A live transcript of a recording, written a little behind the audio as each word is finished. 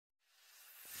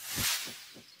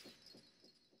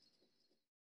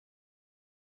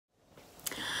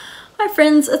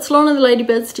friends, it's Lorna the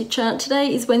Ladybird Stitcher.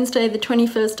 Today is Wednesday the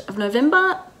 21st of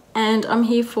November and I'm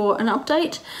here for an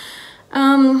update.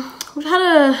 We've had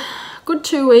a good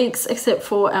 2 weeks except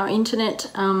for our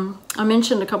internet. I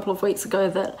mentioned a couple of weeks ago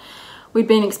that we'd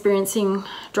been experiencing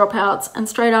dropouts, and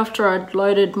straight after I'd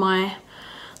loaded my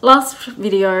last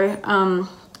video,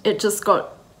 it just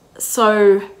got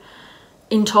so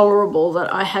intolerable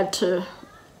that I had to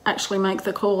actually make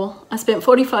the call. I spent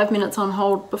 45 minutes on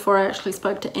hold before I actually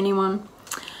spoke to anyone.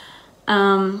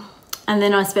 And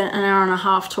then I spent an hour and a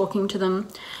half talking to them.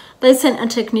 They sent a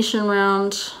technician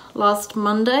round last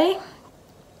Monday,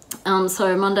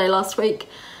 so Monday last week.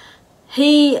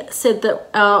 He said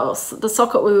that the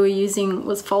socket we were using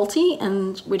was faulty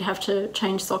and we'd have to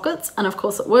change sockets, and of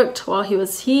course it worked while he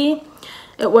was here.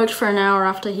 It worked for an hour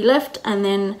after he left, and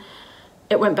then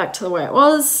it went back to the way it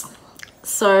was.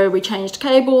 So we changed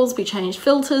cables, we changed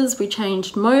filters, we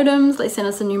changed modems. They sent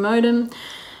us a new modem.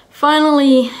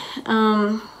 Finally,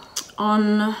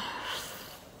 on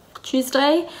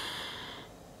Tuesday,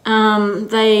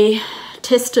 they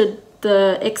tested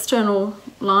the external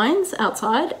lines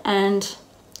outside and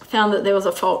found that there was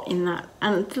a fault in that.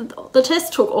 And the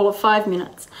test took all of 5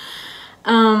 minutes.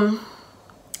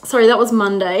 Sorry, that was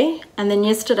Monday. And then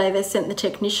yesterday they sent the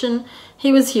technician.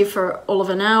 He was here for all of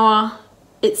an hour.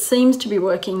 It seems to be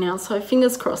working now, so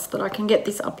fingers crossed that I can get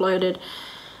this uploaded,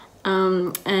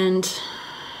 and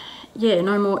yeah,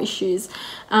 no more issues.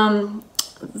 That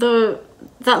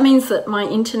means that my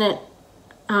internet,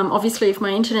 obviously if my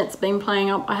internet's been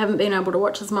playing up, I haven't been able to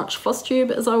watch as much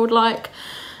FlossTube as I would like.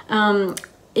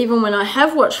 Even when I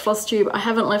have watched FlossTube, I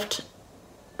haven't left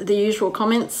the usual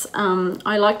comments.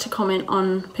 I like to comment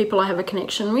on people I have a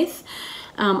connection with.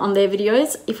 On their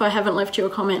videos. If I haven't left you a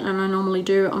comment, and I normally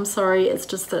do, I'm sorry. It's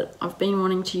just that I've been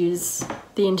wanting to use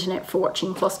the internet for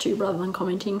watching FlossTube rather than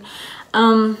commenting,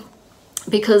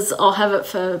 because I'll have it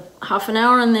for half an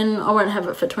hour and then I won't have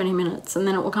it for 20 minutes and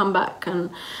then it will come back, and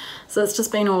so it's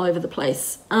just been all over the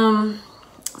place.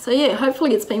 So yeah,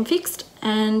 hopefully it's been fixed,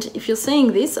 and if you're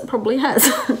seeing this, it probably has.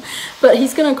 But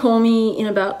he's going to call me in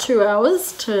about 2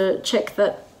 hours to check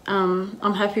that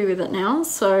I'm happy with it now.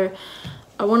 So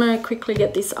I want to quickly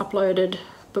get this uploaded,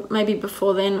 but maybe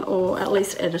before then, or at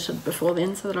least edited before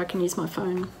then, so that I can use my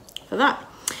phone for that.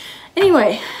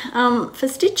 Anyway, for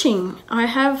stitching, I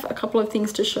have a couple of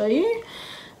things to show you.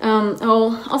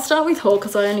 I'll start with haul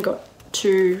because I only got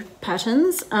 2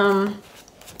 patterns.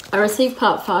 I received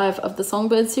part 5 of the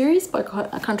Songbird series by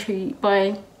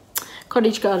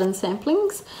Cottage Garden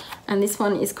Samplings, and this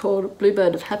one is called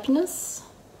Bluebird of Happiness.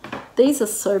 These are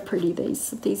so pretty,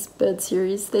 these bird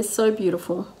series. They're so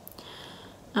beautiful.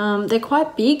 They're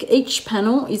quite big. Each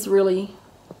panel is really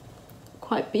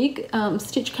quite big.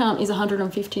 Stitch count is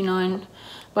 159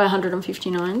 by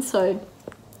 159, so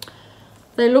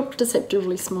they look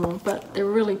deceptively small, but they're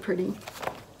really pretty.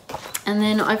 And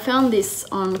then I found this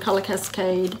on Colour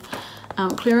Cascade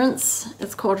clearance.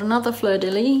 It's called Another Fleur de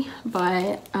Lis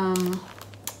by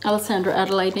Alessandra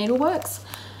Adelaide Needleworks,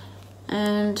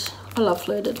 and I love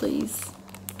Fleur de Lis,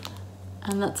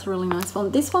 and that's a really nice one.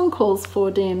 This one calls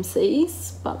for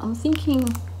DMCs, but I'm thinking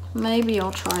maybe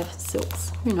I'll try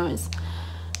silks, who knows,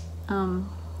 for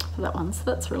that one. So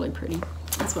that's really pretty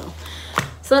as well.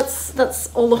 So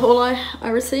that's all the haul I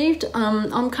received.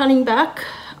 I'm cutting back.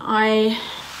 I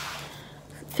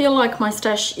feel like my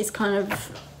stash is kind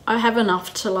of, I have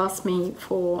enough to last me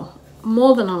for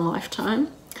more than a lifetime,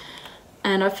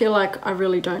 and I feel like I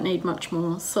really don't need much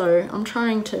more, so I'm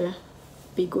trying to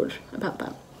be good about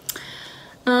that.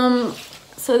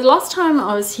 So the last time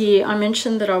I was here, I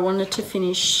mentioned that I wanted to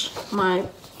finish my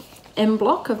M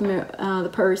block of the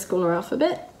Prairie Schooler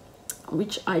alphabet,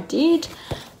 which I did,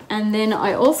 and then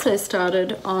I also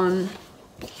started on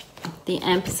the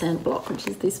ampersand block, which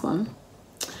is this one.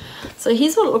 So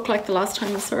here's what it looked like the last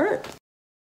time you saw it.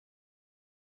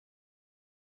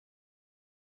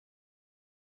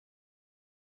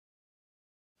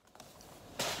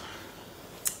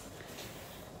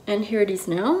 And here it is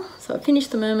now. So I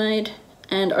finished the Mermaid,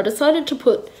 and I decided to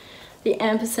put the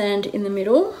ampersand in the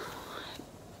middle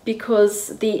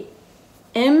because the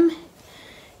M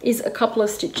is a couple of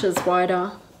stitches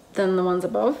wider than the ones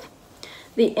above.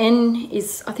 The N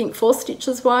is, I think, 4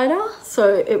 stitches wider,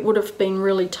 so it would have been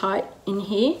really tight in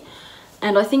here.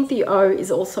 And I think the O is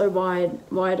also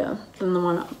wider than the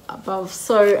one above.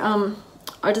 So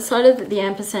I decided that the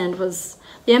ampersand is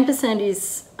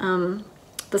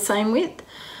the same width,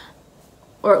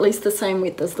 or at least the same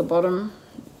width as the bottom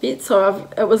bit, so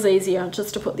it was easier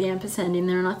just to put the ampersand in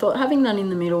there, and I thought having that in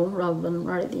the middle rather than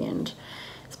right at the end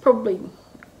is probably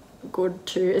good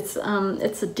too. It's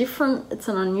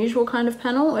an unusual kind of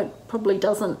panel. It probably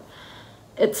doesn't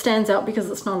it stands out because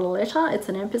it's not a letter, it's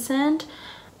an ampersand.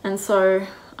 And so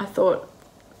I thought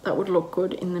that would look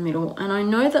good in the middle. And I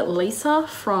know that Lisa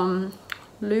from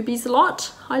Luby's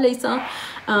Lot, hi Lisa,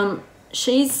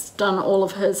 she's done all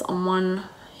of hers on one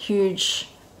huge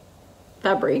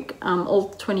fabric, all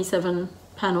 27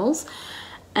 panels.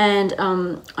 And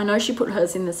I know she put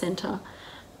hers in the center.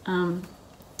 And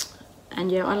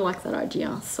yeah, I like that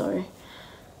idea. So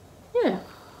yeah.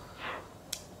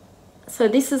 So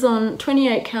this is on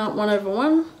 28 count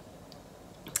 1/1.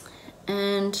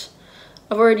 And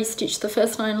I've already stitched the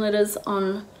first 9 letters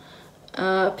on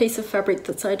a piece of fabric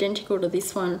that's identical to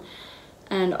this one,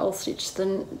 and I'll stitch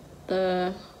the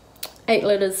 8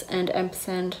 letters and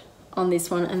ampersand on this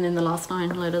one, and then the last 9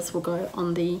 letters will go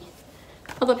on the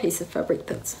other piece of fabric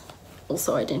that's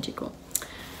also identical.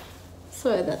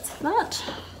 So that's that.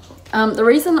 The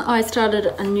reason I started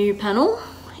a new panel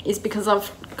is because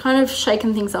I've kind of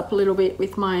shaken things up a little bit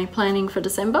with my planning for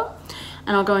December,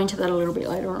 and I'll go into that a little bit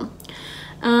later on.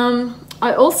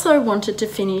 I also wanted to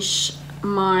finish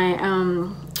my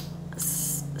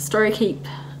Storykeep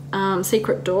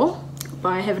Secret Door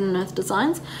by Heaven and Earth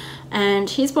Designs, and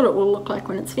here's what it will look like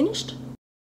when it's finished.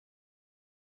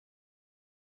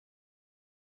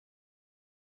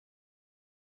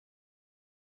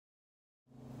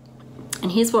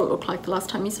 And here's what it looked like the last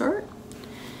time you saw it.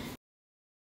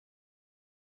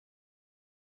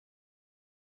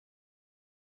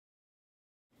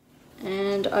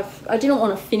 And I didn't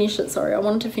want to finish it, sorry, I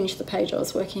wanted to finish the page I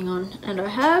was working on, and I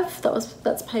have.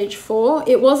 That's page 4.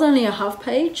 It was only a half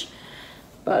page,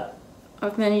 but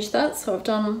I've managed that, so I've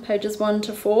done pages 1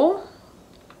 to 4.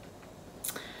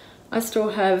 I still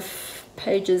have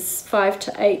pages 5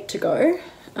 to 8 to go,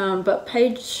 but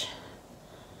page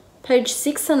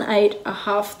 6 and 8 are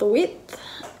half the width,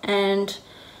 and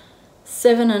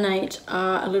 7 and 8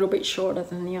 are a little bit shorter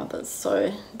than the others.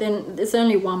 So then there's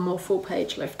only one more full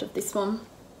page left of this one.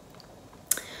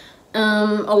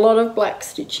 A lot of black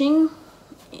stitching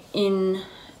in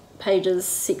pages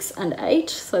 6 and 8,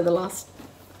 so the last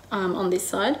on this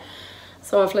side.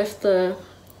 So I've left the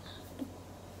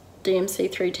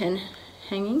DMC 310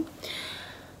 hanging,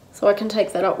 so I can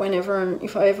take that up whenever, and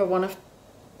if I ever want to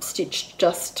stitch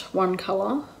just one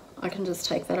colour, I can just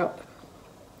take that up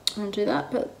and do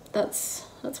that. But that's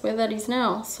where that is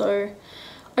now. So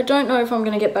I don't know if I'm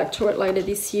going to get back to it later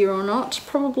this year or not.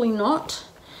 Probably not,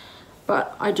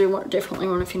 but I do definitely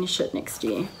want to finish it next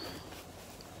year.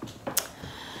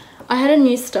 I had a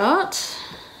new start.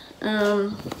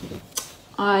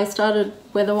 I started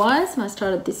weatherwise, and I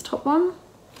started this top one,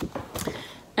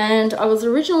 and I was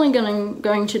originally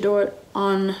going to do it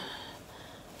on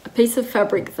a piece of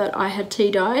fabric that I had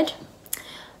tea dyed,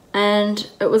 and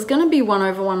it was going to be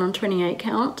 1/1 on 28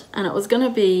 count, and it was going to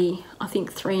be, I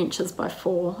think, 3 inches by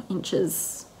 4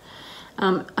 inches.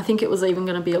 I think it was even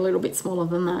going to be a little bit smaller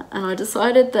than that, and I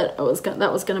decided that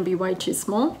that was going to be way too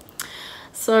small.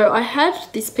 So I had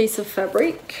this piece of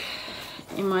fabric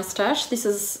in my stash. This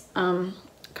is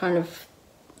kind of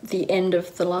the end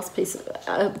of the last piece,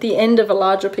 the end of a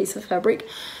larger piece of fabric,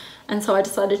 and so I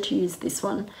decided to use this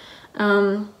one.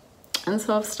 And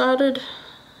so I've started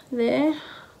there.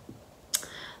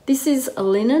 This is a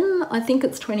linen. I think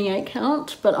it's 28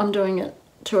 count, but I'm doing it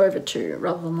 2/2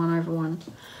 rather than 1/1.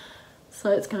 So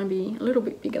it's going to be a little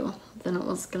bit bigger than it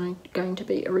was going to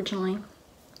be originally.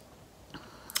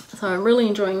 So I'm really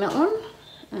enjoying that one,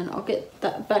 and I'll get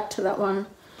that back to that one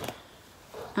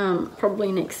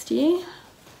probably next year.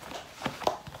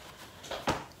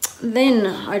 Then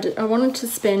I wanted to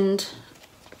spend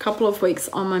a couple of weeks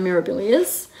on my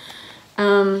Mirabilias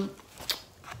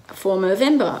for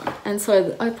November, and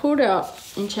so I pulled out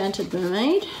Enchanted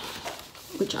Mermaid,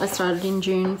 which I started in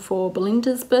June for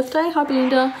Belinda's birthday. Hi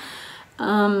Belinda.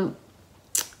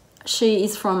 She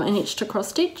is from An Itch to Cross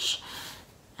Stitch,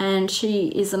 and she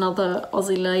is another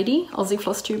Aussie lady, Aussie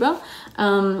FlossTuber.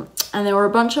 And there were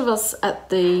a bunch of us at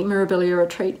the Mirabilia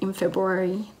retreat in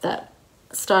February that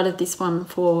started this one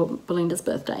for Belinda's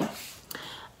birthday.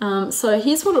 So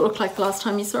here's what it looked like the last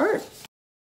time you saw it.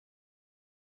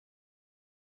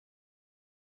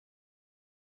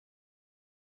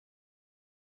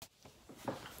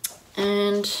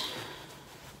 And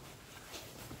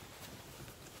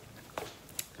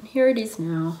here it is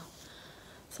now.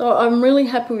 So I'm really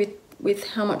happy with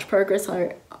how much progress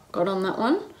I got on that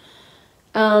one.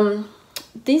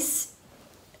 This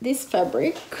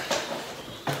fabric,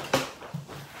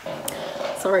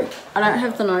 sorry, I don't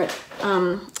have the note.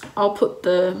 I'll put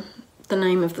the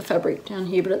name of the fabric down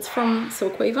here, but it's from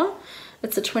Silkweaver.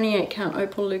 It's a 28 count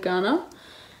Opal Lugana,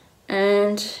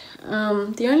 and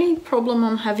the only problem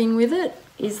I'm having with it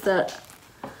is that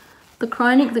the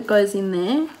Chronic that goes in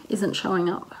there isn't showing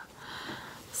up.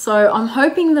 So I'm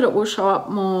hoping that it will show up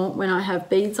more when I have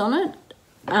beads on it.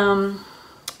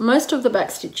 Most of the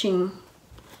back stitching,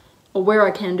 or where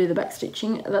I can do the back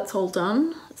stitching, that's all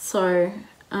done. So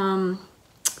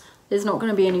there's not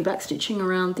going to be any back stitching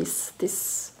around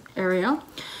this area.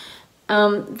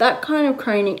 That kind of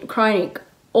Chronic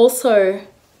also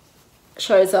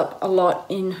shows up a lot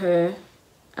in her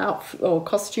outfit or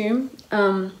costume,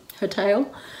 her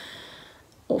tail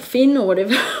or fin or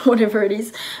whatever it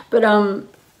is. But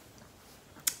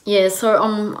yeah, so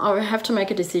I have to make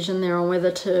a decision there on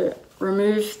whether to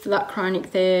remove that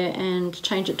Chronic there and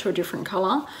change it to a different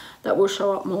colour that will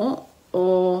show up more,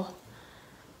 or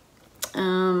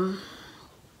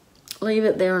leave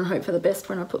it there and hope for the best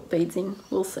when I put beads in.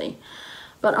 We'll see.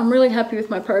 But I'm really happy with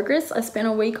my progress. I spent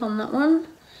a week on that one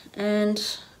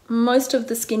and most of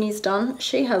the skin is done.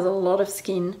 She has a lot of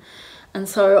skin, and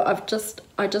so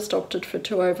I just opted for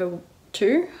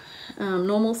 2/2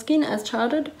 normal skin as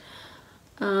charted.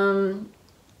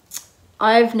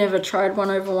 I've never tried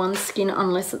 1/1 skin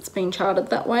unless it's been charted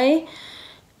that way,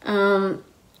 and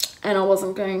I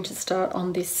wasn't going to start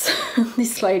on this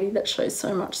this lady that shows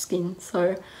so much skin.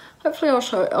 So hopefully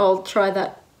I'll try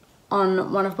that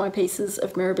on one of my pieces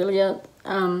of Mirabilia,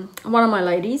 one of my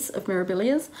ladies of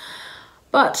Mirabilias,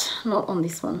 but not on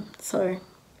this one. So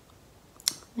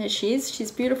there she is.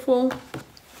 She's beautiful,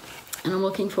 and I'm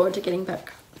looking forward to getting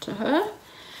back to her.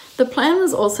 The plan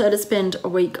was also to spend a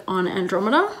week on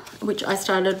Andromeda, which I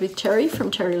started with Terry from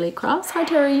Terry Lee Crafts. Hi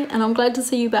Terry, and I'm glad to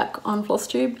see you back on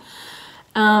FlossTube.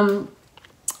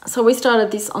 So we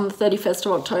started this on the 31st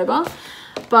of October,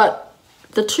 but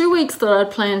the 2 weeks that I'd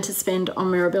planned to spend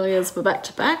on Mirabilias were back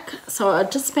to back. So I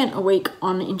just spent a week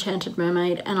on Enchanted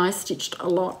Mermaid, and I stitched a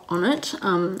lot on it,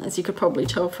 as you could probably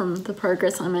tell from the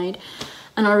progress I made.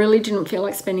 And I really didn't feel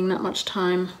like spending that much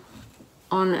time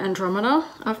on Andromeda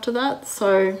after that.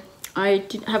 So I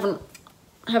haven't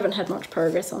had much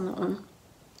progress on that one.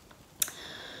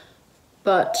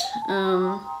 But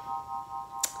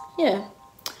yeah,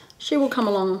 she will come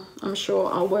along, I'm sure.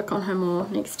 I'll work on her more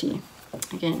next year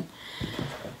again.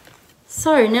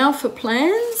 So now for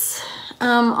plans.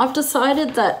 I've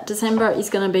decided that December is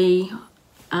going to be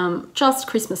just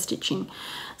Christmas stitching.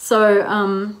 So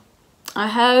I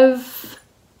have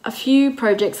a few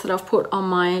projects that I've put on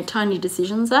my Tiny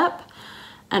Decisions app,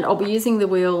 and I'll be using the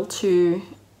wheel to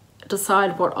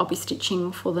decide what I'll be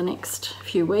stitching for the next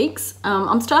few weeks.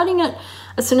 I'm starting it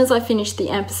as soon as I finish the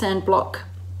ampersand block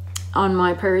on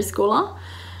my Prairie Schooler.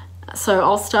 So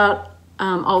I'll start,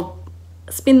 I'll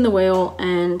spin the wheel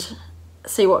and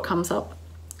see what comes up,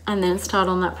 and then start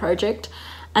on that project.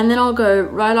 And then I'll go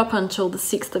right up until the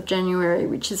 6th of January,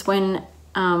 which is when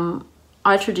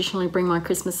I traditionally bring my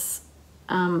Christmas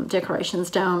decorations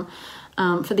down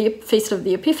for the Feast of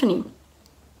the Epiphany.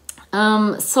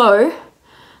 So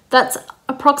that's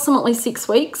approximately 6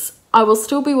 weeks. I will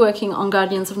still be working on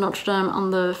Guardians of Notre Dame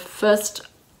on the 1st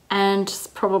and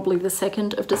probably the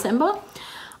 2nd of December.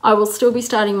 I will still be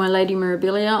starting my Lady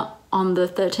Mirabilia on the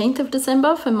 13th of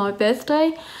December for my birthday,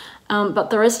 but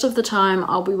the rest of the time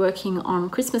I'll be working on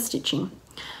Christmas stitching.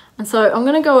 And so I'm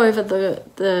going to go over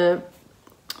the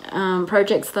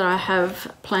projects that I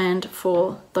have planned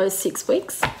for those 6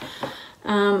 weeks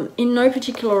in no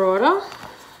particular order,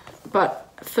 but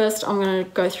first I'm going to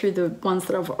go through the ones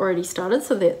that I've already started,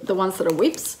 so the ones that are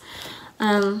whips.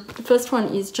 The first one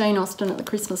is Jane Austen at the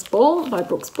Christmas Ball by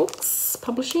Brooke's Books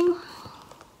Publishing,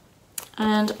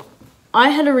 and I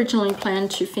had originally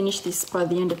planned to finish this by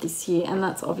the end of this year, and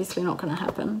that's obviously not going to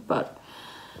happen, but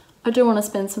I do want to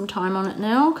spend some time on it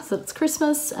now because it's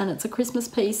Christmas and it's a Christmas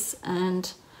piece,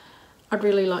 and I'd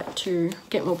really like to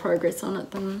get more progress on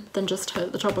it than just her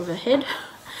at the top of her head.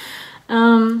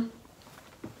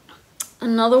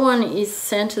 Another one is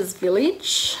Santa's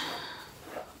Village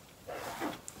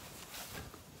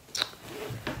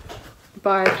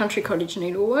by Country Cottage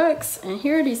Needleworks, and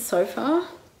here it is so far.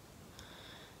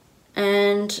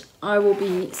 And I will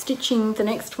be stitching the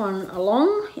next one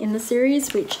along in the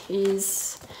series, which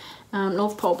is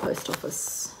North Pole Post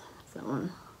Office. Is that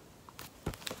one?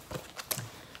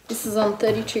 This is on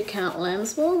 32 count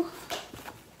lamb's wool,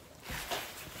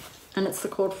 and it's the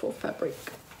cord for fabric.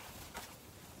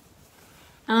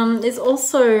 There's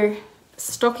also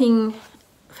Stocking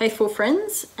Faithful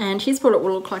Friends, and here's what it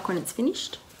will look like when it's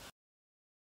finished.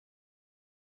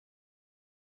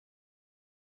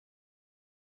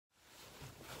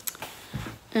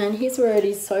 And here's where it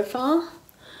is so far.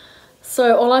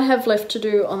 So all I have left to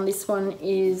do on this one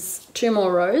is 2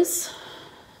 more rows.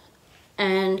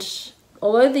 And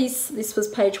although this was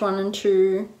page 1 and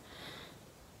 2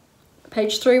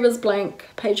 Page 3 was blank,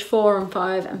 page 4 and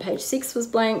 5 and page 6 was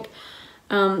blank.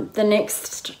 The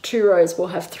next 2 rows will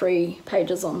have 3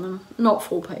 pages on them, not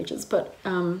full pages, but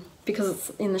because it's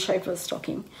in the shape of a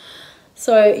stocking.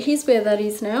 So here's where that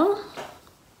is now.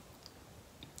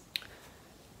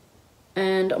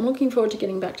 And I'm looking forward to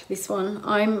getting back to this one.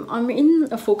 I'm in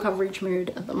a full coverage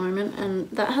mood at the moment, and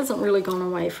that hasn't really gone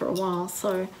away for a while,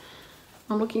 so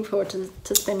I'm looking forward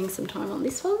to spending some time on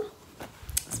this one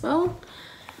as well.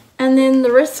 And then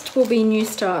the rest will be new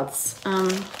starts.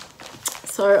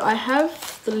 So I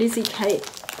have the Lizzie Kate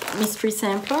mystery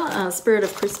sampler, Spirit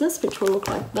of Christmas, which will look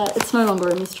like that. It's no longer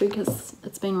a mystery because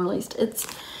it's been released. It's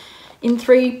in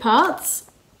 3 parts.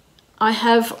 I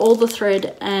have all the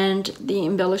thread and the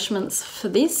embellishments for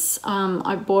this.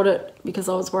 I bought it because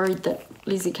I was worried that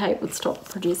Lizzie Kate would stop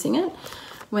producing it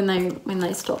when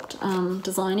they stopped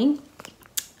designing.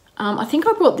 I think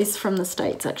I bought this from the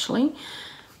States actually,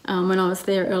 when I was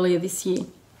there earlier this year.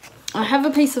 I have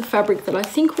a piece of fabric that I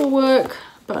think will work,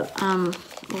 but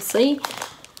we'll see.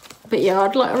 But yeah,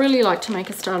 I'd really like to make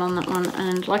a start on that one.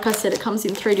 And like I said, it comes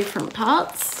in 3 different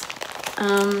parts.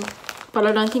 But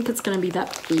I don't think it's going to be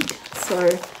that big, so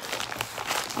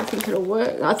I think it'll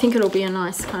work. I think it'll be a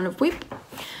nice kind of whip.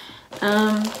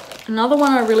 Another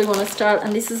one I really want to start,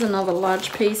 and this is another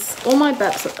large piece. All my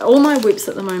whips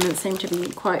at the moment seem to be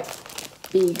quite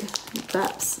big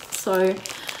baps. So,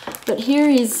 but here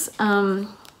is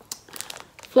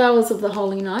Flowers of the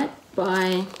Holy Night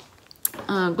by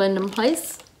Glendon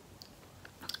Place.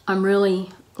 I'm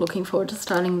really looking forward to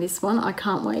starting this one. I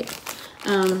can't wait.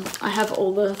 I have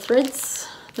all the threads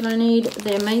that I need.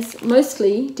 They're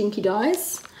mostly dinky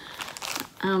dyes.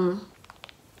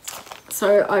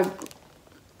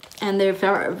 And they're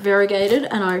variegated,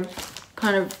 and I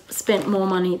kind of spent more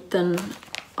money than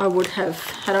I would have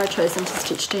had I chosen to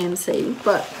stitch with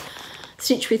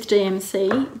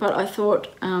DMC, but I thought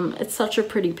it's such a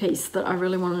pretty piece that I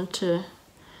really wanted to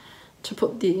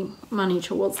put the money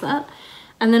towards that.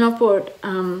 And then I bought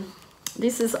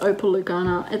this is Opal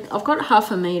Lugana. I've got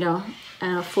 1/2 meter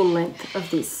and a full length of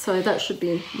this, so that should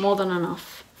be more than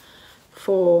enough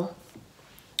for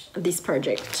this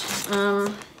project.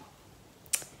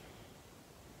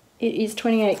 It is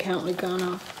 28 count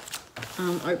Lugana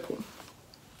Opal.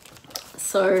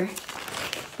 So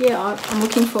yeah, I'm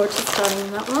looking forward to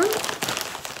starting that one.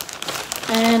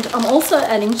 And I'm also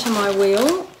adding to my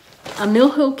wheel a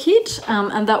Mill Hill kit,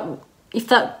 and that, if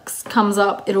that comes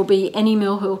up, it'll be any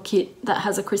Mill Hill kit that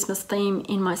has a Christmas theme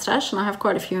in my stash, and I have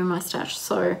quite a few in my stash.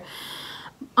 So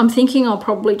I'm thinking I'll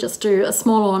probably just do a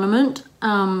small ornament,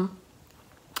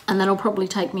 and that'll probably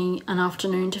take me an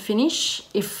afternoon to finish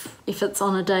if it's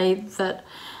on a day that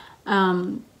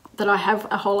that I have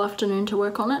a whole afternoon to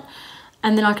work on it,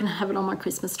 and then I can have it on my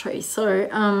Christmas tree. So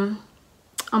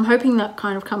I'm hoping that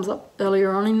kind of comes up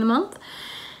earlier on in the month.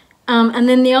 And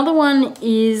then the other one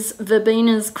is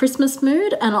Verbina's Christmas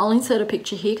Mood, and I'll insert a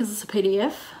picture here because it's a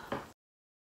PDF.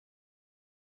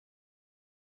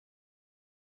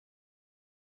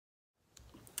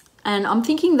 And I'm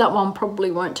thinking that one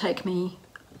probably won't take me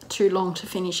too long to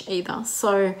finish either.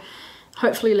 So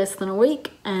hopefully less than a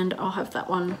week, and I'll have that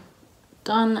one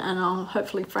done, and I'll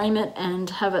hopefully frame it and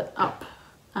have it up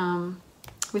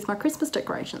with my Christmas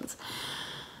decorations.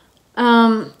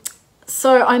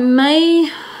 So I may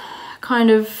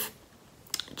kind of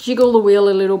jiggle the wheel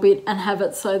a little bit and have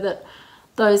it so that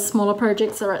those smaller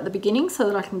projects are at the beginning, so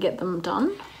that I can get them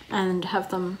done and have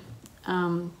them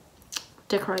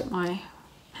decorate my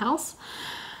house.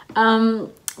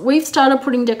 We've started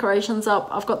putting decorations up.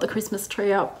 I've got the Christmas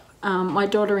tree up. My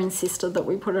daughter insisted that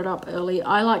we put it up early.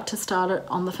 I like to start it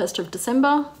on the 1st of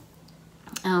December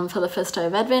for the first day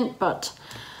of Advent, but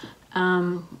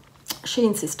she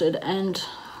insisted, and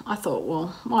I thought,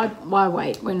 well, why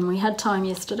wait when we had time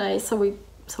yesterday? So we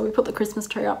put the Christmas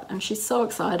tree up, and she's so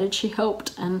excited. She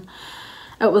helped, and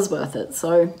it was worth it.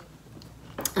 So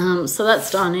so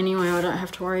that's done anyway. I don't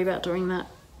have to worry about doing that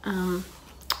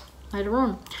later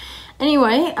on.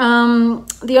 Anyway,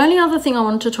 the only other thing I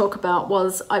wanted to talk about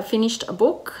was I finished a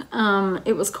book.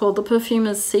 It was called The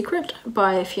Perfumer's Secret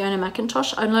by Fiona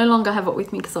McIntosh. I no longer have it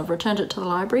with me because I've returned it to the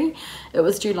library. It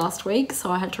was due last week,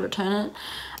 so I had to return it.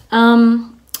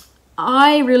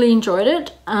 I really enjoyed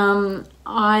it.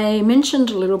 I mentioned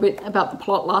a little bit about the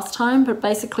plot last time, but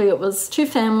basically it was 2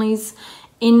 families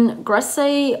in Grasse,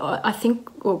 I think,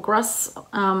 or Grasse.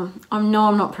 I know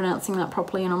I'm not pronouncing that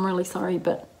properly, and I'm really sorry,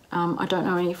 but I don't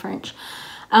know any French.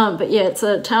 But yeah, it's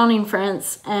a town in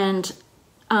France, and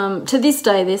to this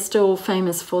day they're still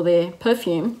famous for their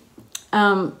perfume.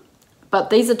 But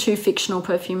these are 2 fictional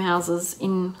perfume houses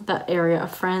in that area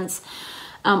of France,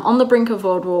 on the brink of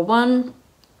World War I.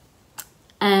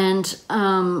 and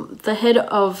the head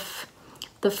of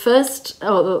the first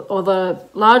or the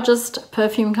largest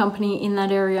perfume company in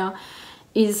that area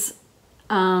is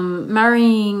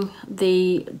marrying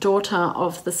the daughter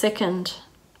of the second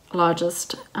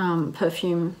largest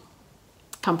perfume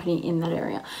company in that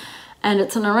area, and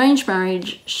it's an arranged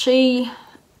marriage.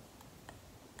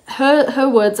 Her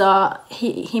words are,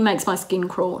 he makes my skin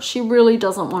crawl. She really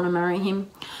doesn't want to marry him,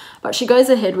 but she goes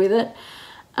ahead with it,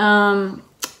 and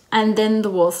then the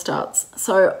war starts.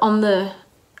 So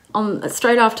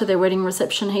straight after their wedding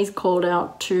reception, he's called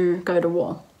out to go to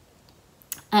war.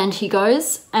 And he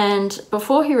goes, and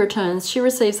before he returns, she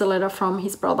receives a letter from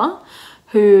his brother,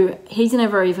 who he's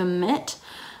never even met,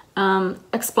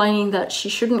 explaining that she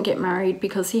shouldn't get married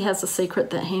because he has a secret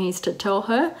that he needs to tell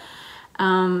her.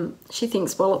 She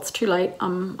thinks, well, it's too late,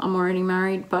 I'm already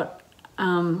married, but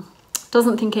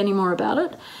doesn't think any more about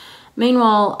it.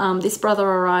 Meanwhile, this brother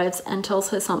arrives and tells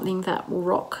her something that will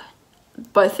rock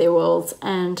both their worlds,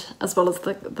 and as well as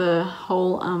the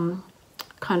whole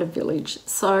kind of village.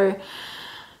 So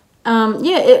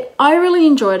yeah, I really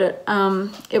enjoyed it.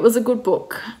 It was a good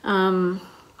book.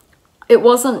 It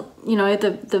wasn't, you know,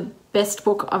 the best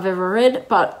book I've ever read,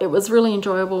 but it was really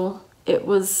enjoyable. It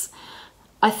was,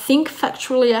 I think,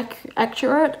 factually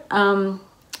accurate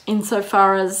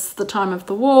insofar as the time of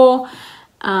the war,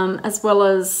 as well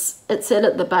as it said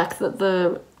at the back that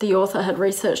the author had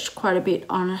researched quite a bit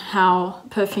on how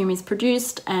perfume is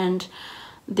produced and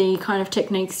the kind of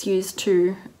techniques used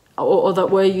to, or that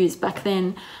were used back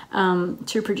then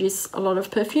to produce a lot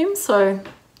of perfume. So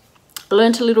I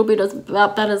learned a little bit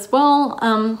about that as well.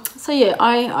 So yeah,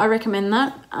 I recommend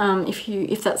that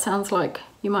if that sounds like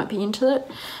you might be into it.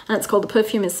 And it's called The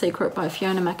Perfumer's Secret by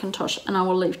Fiona McIntosh, and I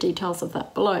will leave details of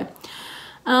that below.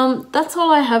 That's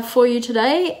all I have for you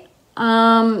today.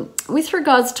 With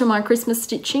regards to my Christmas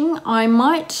stitching, I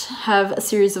might have a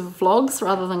series of vlogs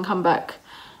rather than come back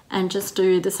and just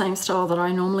do the same style that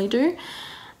I normally do.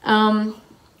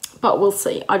 But we'll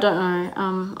see. I don't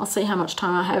know. I'll see how much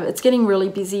time I have. It's getting really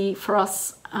busy for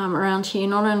us around here,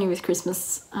 not only with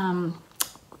Christmas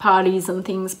parties and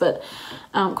things, but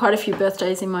quite a few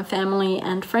birthdays in my family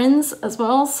and friends as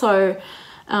well. So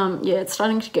yeah, it's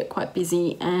starting to get quite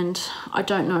busy, and I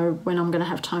don't know when I'm going to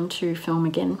have time to film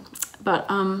again. But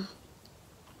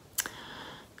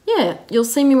yeah, you'll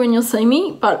see me when you'll see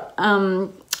me. But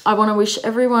I want to wish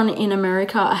everyone in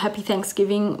America a happy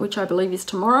Thanksgiving, which I believe is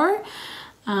tomorrow.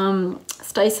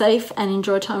 Stay safe and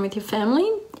enjoy time with your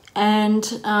family,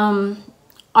 and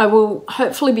I will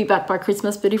hopefully be back by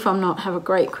Christmas, but if I'm not, have a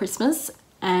great Christmas,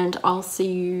 and I'll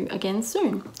see you again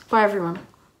soon. Bye everyone.